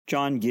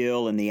John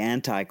Gill and the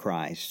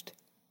Antichrist,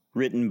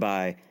 written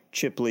by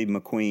Chipley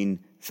McQueen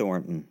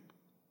Thornton.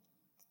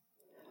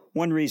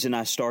 One reason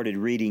I started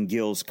reading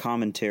Gill's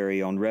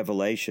commentary on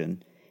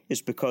Revelation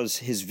is because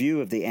his view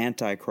of the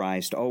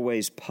Antichrist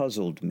always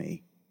puzzled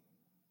me.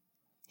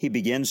 He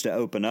begins to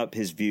open up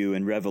his view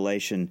in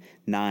Revelation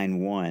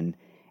 9:1,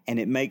 and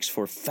it makes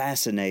for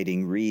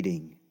fascinating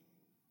reading.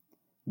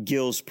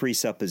 Gill's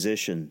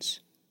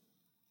presuppositions.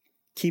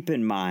 Keep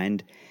in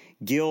mind,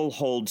 Gill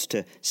holds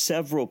to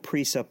several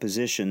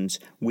presuppositions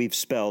we've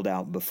spelled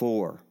out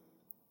before.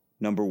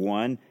 Number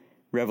one,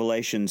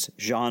 Revelation's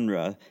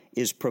genre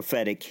is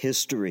prophetic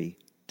history,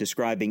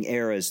 describing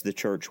eras the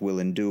church will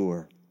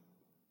endure.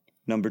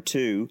 Number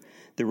two,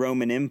 the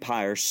Roman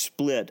Empire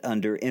split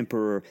under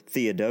Emperor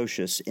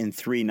Theodosius in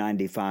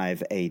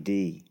 395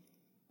 AD.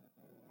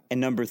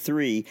 And number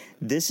three,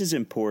 this is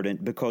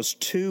important because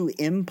two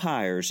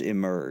empires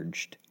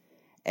emerged.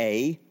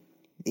 A,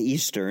 the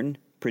Eastern,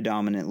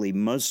 predominantly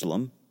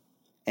Muslim,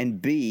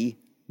 and B,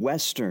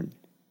 Western,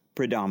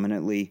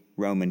 predominantly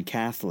Roman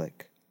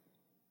Catholic.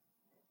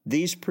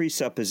 These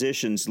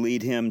presuppositions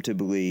lead him to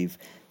believe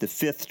the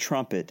fifth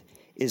trumpet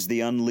is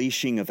the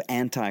unleashing of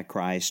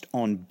Antichrist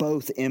on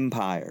both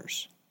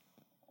empires.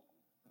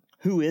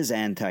 Who is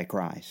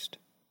Antichrist?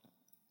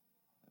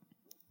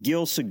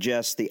 Gill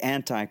suggests the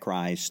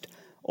Antichrist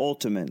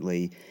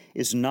ultimately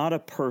is not a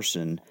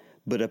person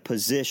but a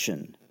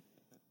position,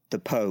 the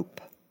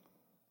Pope.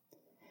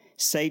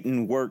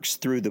 Satan works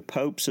through the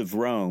popes of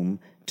Rome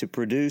to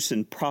produce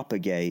and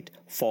propagate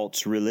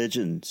false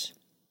religions.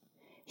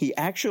 He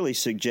actually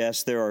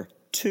suggests there are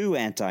two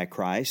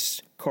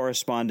antichrists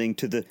corresponding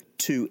to the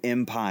two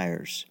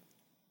empires.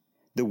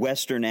 The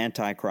Western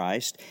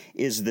Antichrist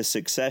is the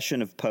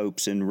succession of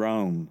popes in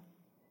Rome.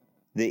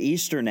 The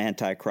Eastern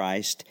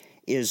Antichrist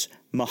is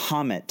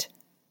Muhammad,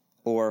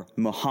 or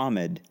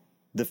Muhammad,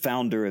 the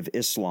founder of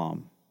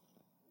Islam.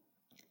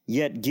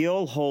 Yet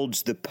Gill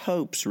holds the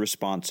popes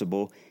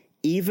responsible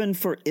even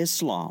for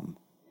Islam,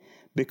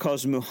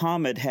 because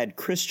Muhammad had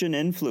Christian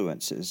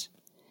influences,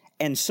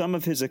 and some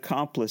of his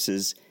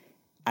accomplices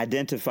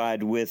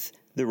identified with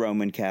the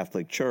Roman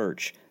Catholic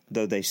Church,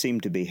 though they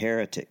seem to be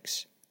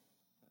heretics,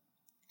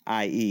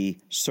 i.e.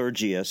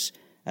 Sergius,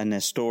 a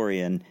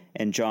Nestorian,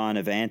 and John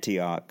of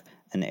Antioch,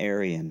 an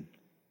Arian.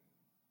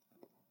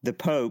 The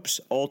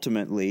popes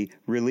ultimately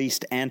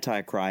released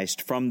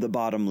Antichrist from the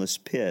bottomless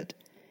pit,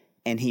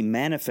 and he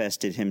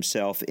manifested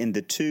himself in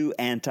the two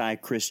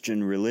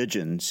anti-Christian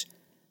religions,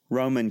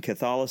 Roman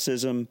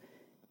Catholicism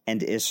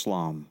and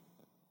Islam.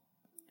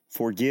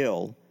 For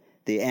Gill,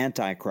 the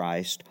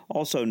Antichrist,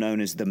 also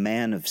known as the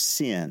man of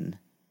sin,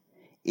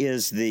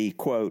 is the,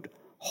 quote,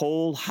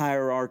 whole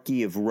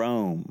hierarchy of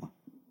Rome,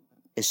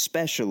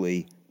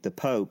 especially the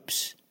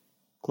popes,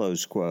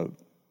 close quote.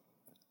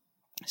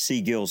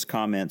 See Gill's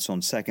comments on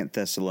 2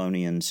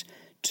 Thessalonians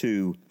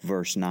 2,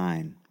 verse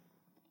 9.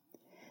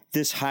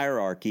 This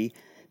hierarchy,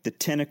 the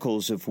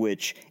tentacles of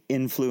which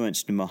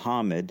influenced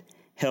Muhammad,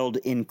 held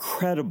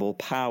incredible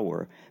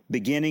power,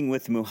 beginning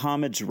with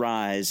Muhammad's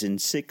rise in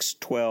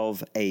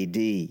 612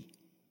 AD.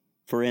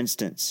 For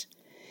instance,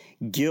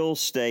 Gill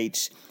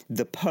states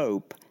the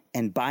Pope,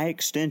 and by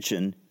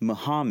extension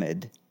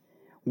Muhammad,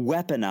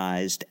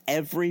 weaponized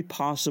every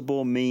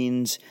possible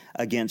means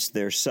against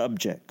their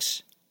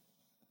subjects.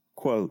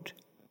 Quote,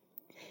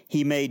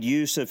 he made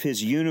use of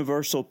his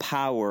universal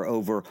power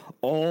over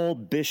all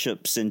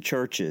bishops and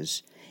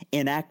churches,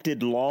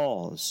 enacted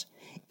laws,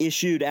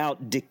 issued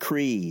out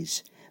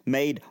decrees,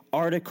 made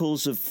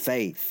articles of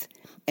faith,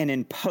 and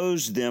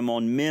imposed them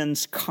on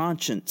men's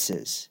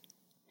consciences,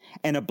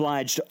 and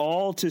obliged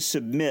all to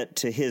submit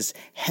to his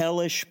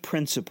hellish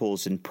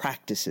principles and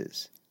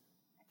practices.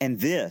 And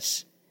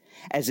this,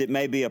 as it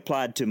may be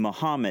applied to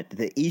Muhammad,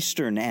 the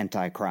Eastern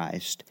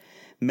Antichrist,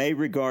 may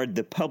regard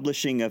the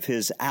publishing of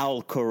his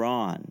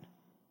Al-Quran,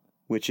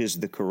 which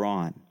is the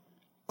Quran,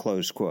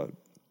 close quote.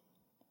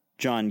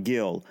 John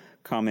Gill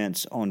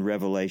comments on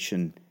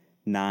Revelation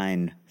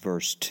 9,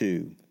 verse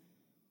 2.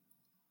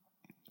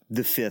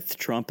 The fifth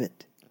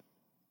trumpet.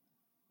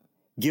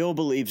 Gill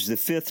believes the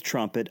fifth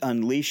trumpet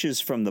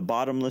unleashes from the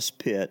bottomless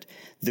pit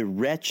the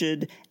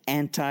wretched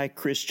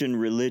anti-Christian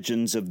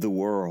religions of the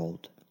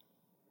world.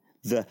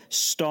 The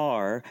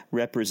star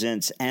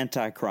represents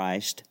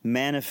Antichrist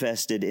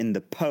manifested in the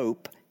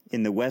Pope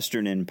in the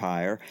Western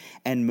Empire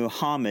and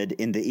Muhammad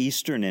in the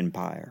Eastern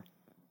Empire.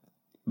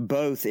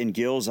 Both, in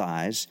Gill's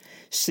eyes,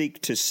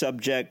 seek to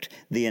subject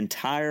the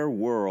entire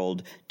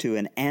world to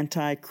an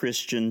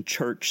anti-Christian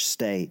church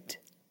state.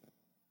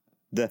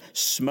 The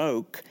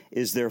smoke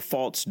is their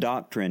false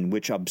doctrine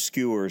which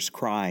obscures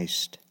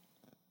Christ.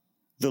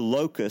 The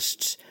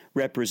locusts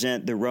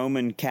represent the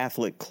Roman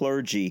Catholic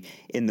clergy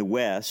in the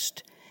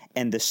West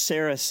and the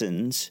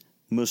Saracens,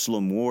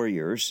 Muslim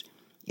warriors,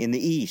 in the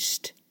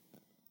East.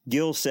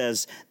 Gill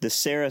says the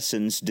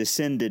Saracens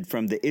descended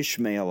from the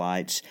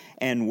Ishmaelites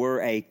and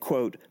were a,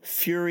 quote,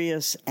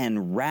 furious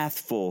and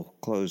wrathful,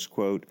 close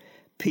quote,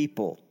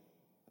 people.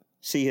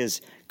 See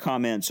his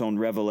comments on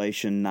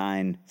Revelation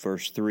 9,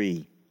 verse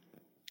 3.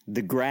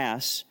 The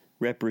grass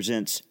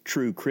represents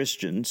true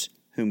Christians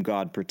whom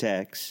God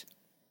protects.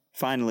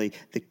 Finally,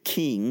 the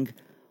king,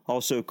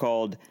 also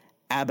called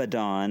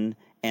Abaddon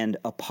and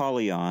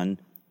Apollyon,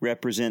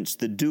 represents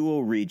the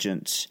dual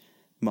regents,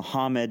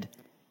 Muhammad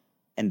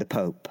and the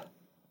Pope.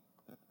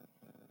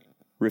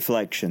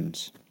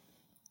 Reflections.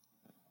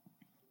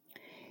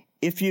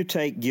 If you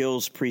take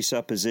Gill's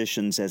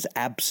presuppositions as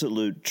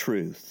absolute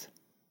truth,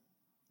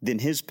 then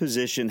his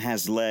position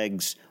has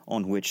legs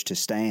on which to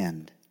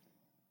stand.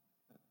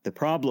 The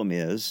problem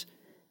is,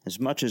 as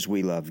much as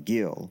we love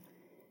Gill,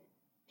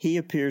 he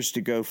appears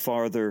to go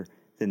farther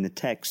than the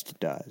text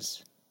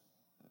does.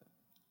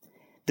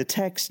 The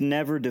text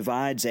never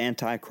divides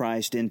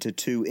Antichrist into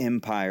two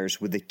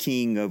empires with a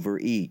king over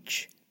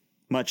each,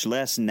 much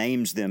less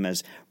names them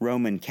as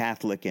Roman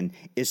Catholic and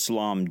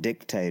Islam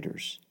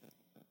dictators.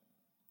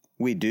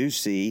 We do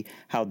see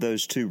how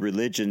those two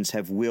religions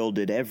have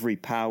wielded every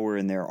power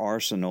in their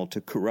arsenal to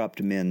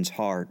corrupt men's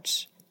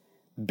hearts.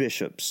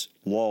 Bishops,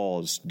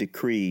 laws,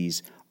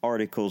 decrees,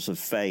 articles of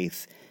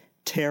faith,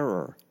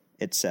 terror,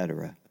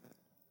 etc.,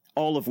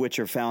 all of which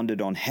are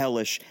founded on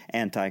hellish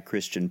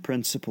anti-Christian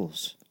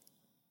principles.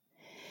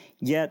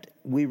 Yet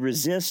we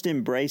resist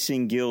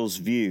embracing Gill's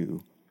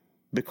view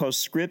because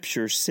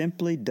Scripture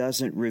simply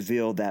doesn't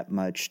reveal that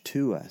much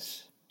to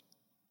us.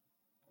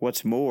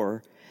 What's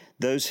more,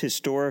 those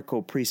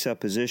historical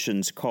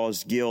presuppositions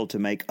caused Gill to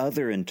make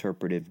other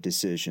interpretive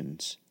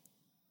decisions.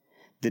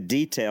 The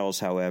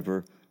details,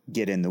 however,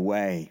 get in the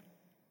way.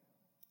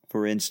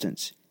 For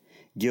instance,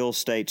 Gill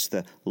states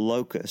the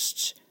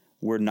locusts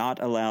were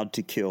not allowed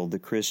to kill the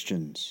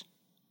Christians.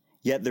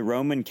 Yet the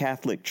Roman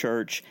Catholic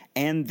Church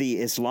and the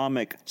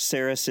Islamic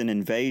Saracen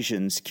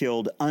invasions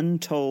killed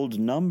untold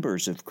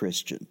numbers of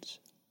Christians.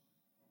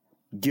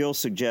 Gill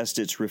suggests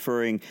it's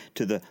referring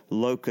to the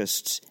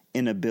locusts'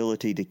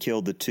 inability to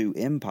kill the two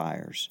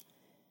empires,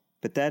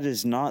 but that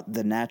is not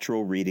the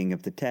natural reading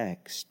of the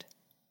text.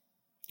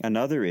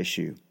 Another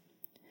issue.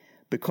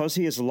 Because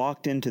he is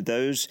locked into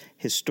those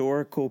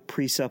historical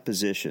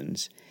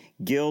presuppositions,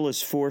 Gill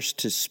is forced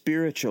to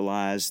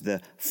spiritualize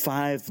the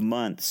 5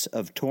 months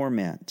of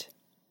torment.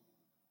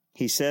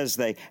 He says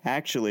they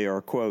actually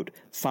are, quote,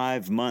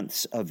 5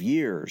 months of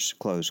years,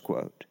 close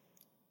quote.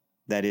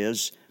 That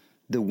is,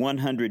 the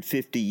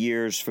 150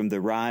 years from the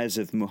rise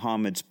of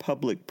Muhammad's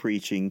public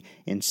preaching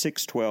in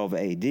 612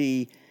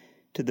 A.D.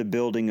 to the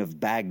building of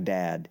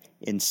Baghdad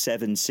in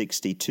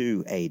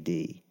 762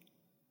 A.D.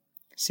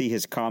 See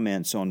his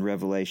comments on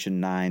Revelation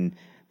 9,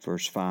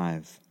 verse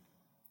 5.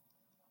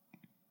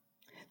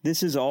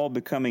 This is all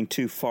becoming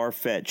too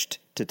far-fetched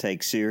to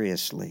take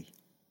seriously.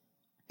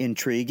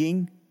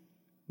 Intriguing?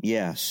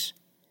 Yes.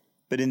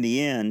 But in the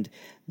end,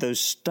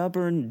 those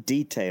stubborn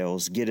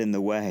details get in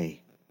the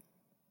way.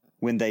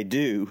 When they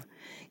do,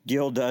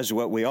 Gill does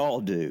what we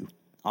all do,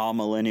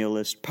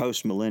 amillennialists,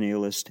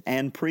 postmillennialists,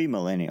 and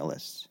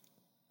premillennialists.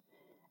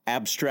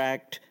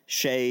 Abstract,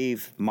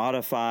 shave,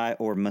 modify,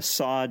 or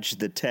massage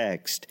the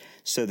text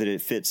so that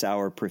it fits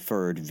our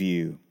preferred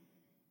view.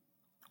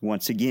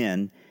 Once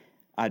again,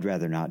 I'd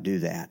rather not do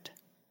that.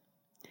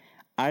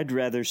 I'd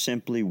rather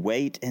simply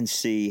wait and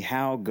see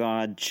how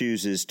God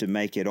chooses to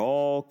make it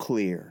all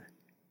clear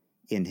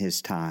in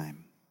His time.